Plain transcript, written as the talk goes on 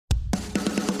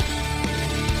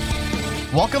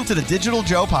Welcome to the Digital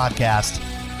Joe Podcast,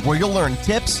 where you'll learn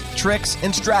tips, tricks,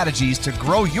 and strategies to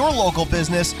grow your local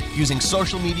business using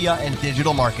social media and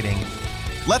digital marketing.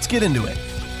 Let's get into it.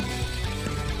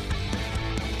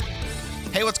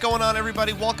 Hey, what's going on,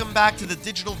 everybody? Welcome back to the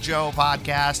Digital Joe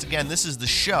Podcast. Again, this is the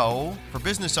show for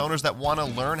business owners that want to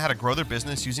learn how to grow their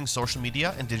business using social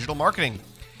media and digital marketing.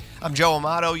 I'm Joe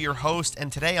Amato, your host,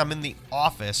 and today I'm in the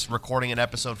office recording an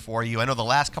episode for you. I know the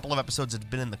last couple of episodes have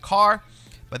been in the car,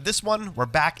 but this one, we're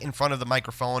back in front of the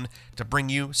microphone to bring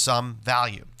you some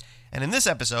value. And in this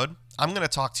episode, I'm going to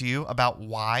talk to you about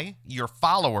why your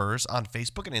followers on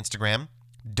Facebook and Instagram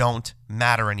don't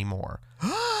matter anymore.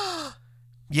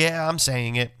 Yeah, I'm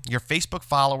saying it. Your Facebook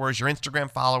followers, your Instagram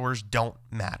followers don't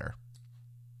matter.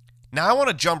 Now, I want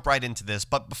to jump right into this,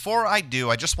 but before I do,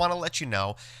 I just want to let you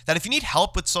know that if you need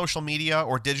help with social media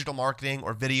or digital marketing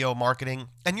or video marketing,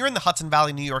 and you're in the Hudson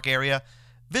Valley, New York area,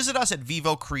 visit us at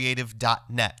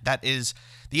vivocreative.net. That is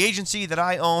the agency that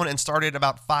I own and started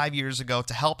about 5 years ago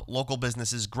to help local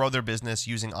businesses grow their business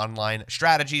using online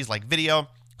strategies like video,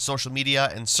 social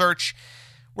media, and search.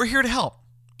 We're here to help.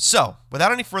 So,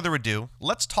 without any further ado,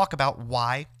 let's talk about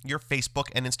why your Facebook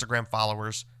and Instagram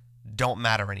followers don't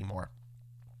matter anymore.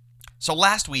 So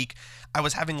last week, I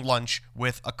was having lunch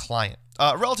with a client,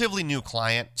 a relatively new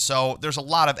client, so there's a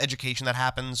lot of education that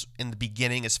happens in the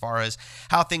beginning as far as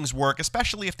how things work,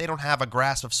 especially if they don't have a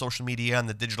grasp of social media and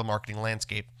the digital marketing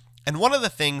landscape. And one of the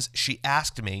things she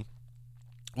asked me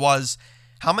was,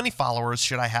 how many followers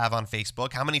should I have on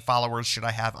Facebook? How many followers should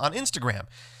I have on Instagram?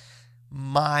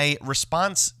 My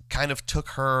response kind of took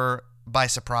her by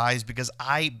surprise because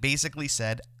I basically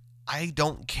said, I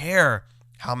don't care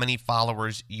how many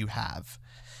followers you have.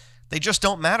 They just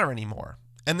don't matter anymore.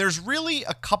 And there's really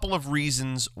a couple of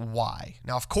reasons why.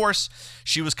 Now, of course,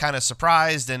 she was kind of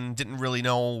surprised and didn't really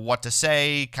know what to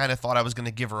say, kind of thought I was going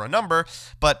to give her a number,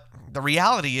 but the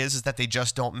reality is that they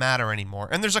just don't matter anymore.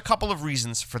 And there's a couple of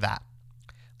reasons for that.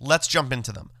 Let's jump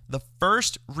into them. The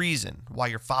first reason why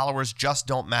your followers just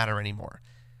don't matter anymore.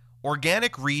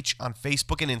 Organic reach on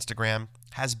Facebook and Instagram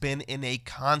has been in a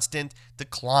constant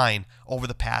decline over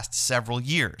the past several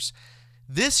years.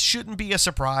 This shouldn't be a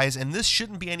surprise, and this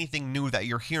shouldn't be anything new that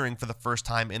you're hearing for the first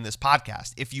time in this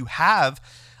podcast. If you have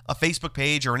a Facebook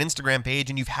page or an Instagram page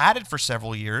and you've had it for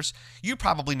several years, you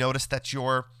probably noticed that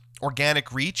your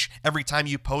organic reach every time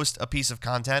you post a piece of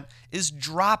content is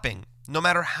dropping, no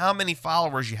matter how many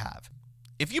followers you have.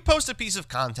 If you post a piece of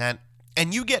content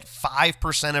and you get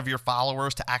 5% of your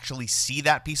followers to actually see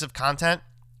that piece of content,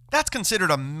 that's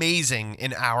considered amazing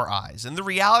in our eyes. And the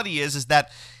reality is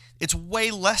that it's way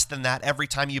less than that every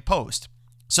time you post.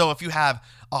 So if you have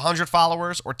 100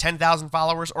 followers or 10,000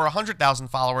 followers or 100,000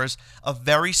 followers, a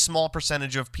very small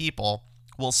percentage of people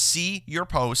will see your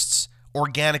posts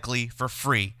organically for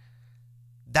free.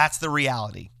 That's the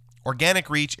reality. Organic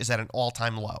reach is at an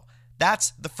all-time low.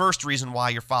 That's the first reason why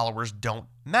your followers don't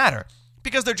matter,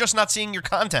 because they're just not seeing your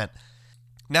content.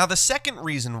 Now, the second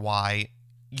reason why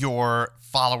your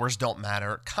followers don't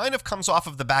matter kind of comes off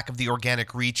of the back of the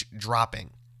organic reach dropping.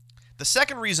 The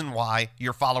second reason why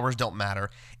your followers don't matter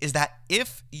is that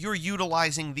if you're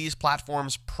utilizing these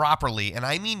platforms properly, and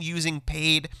I mean using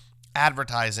paid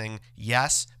advertising,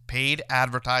 yes, paid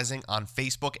advertising on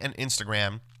Facebook and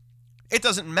Instagram, it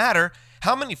doesn't matter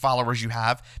how many followers you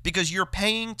have because you're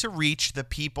paying to reach the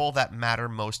people that matter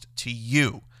most to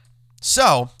you.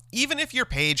 So, even if your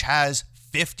page has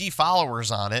 50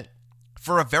 followers on it,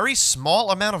 for a very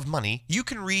small amount of money, you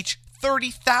can reach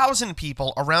 30,000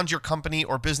 people around your company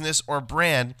or business or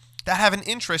brand that have an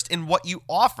interest in what you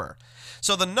offer.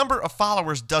 So the number of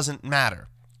followers doesn't matter.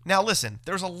 Now listen,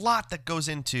 there's a lot that goes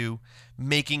into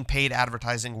making paid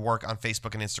advertising work on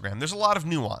Facebook and Instagram. There's a lot of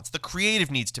nuance. The creative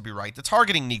needs to be right. The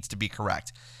targeting needs to be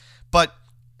correct. But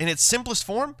in its simplest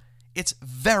form, it's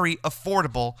very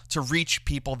affordable to reach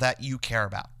people that you care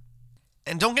about.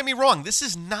 And don't get me wrong, this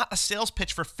is not a sales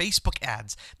pitch for Facebook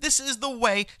ads. This is the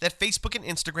way that Facebook and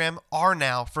Instagram are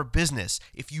now for business.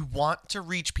 If you want to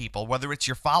reach people, whether it's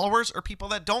your followers or people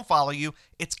that don't follow you,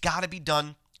 it's got to be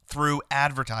done through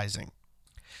advertising.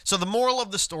 So the moral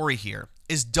of the story here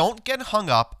is don't get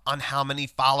hung up on how many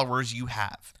followers you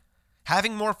have.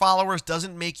 Having more followers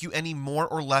doesn't make you any more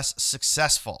or less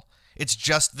successful. It's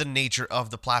just the nature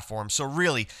of the platform. So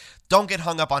really, don't get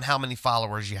hung up on how many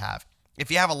followers you have. If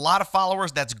you have a lot of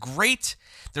followers, that's great.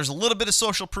 There's a little bit of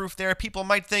social proof there. People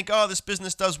might think, oh, this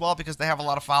business does well because they have a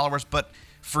lot of followers. But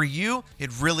for you, it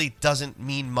really doesn't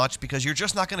mean much because you're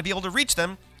just not going to be able to reach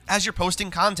them as you're posting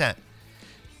content.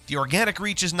 The organic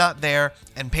reach is not there,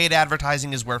 and paid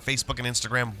advertising is where Facebook and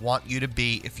Instagram want you to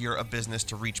be if you're a business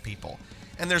to reach people.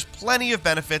 And there's plenty of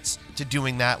benefits to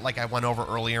doing that, like I went over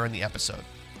earlier in the episode.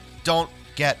 Don't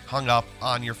get hung up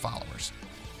on your followers.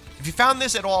 If you found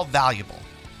this at all valuable,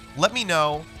 let me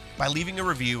know by leaving a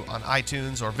review on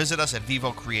iTunes or visit us at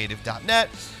vivocreative.net.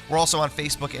 We're also on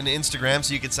Facebook and Instagram,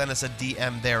 so you can send us a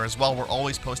DM there as well. We're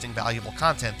always posting valuable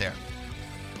content there.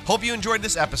 Hope you enjoyed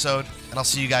this episode, and I'll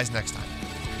see you guys next time.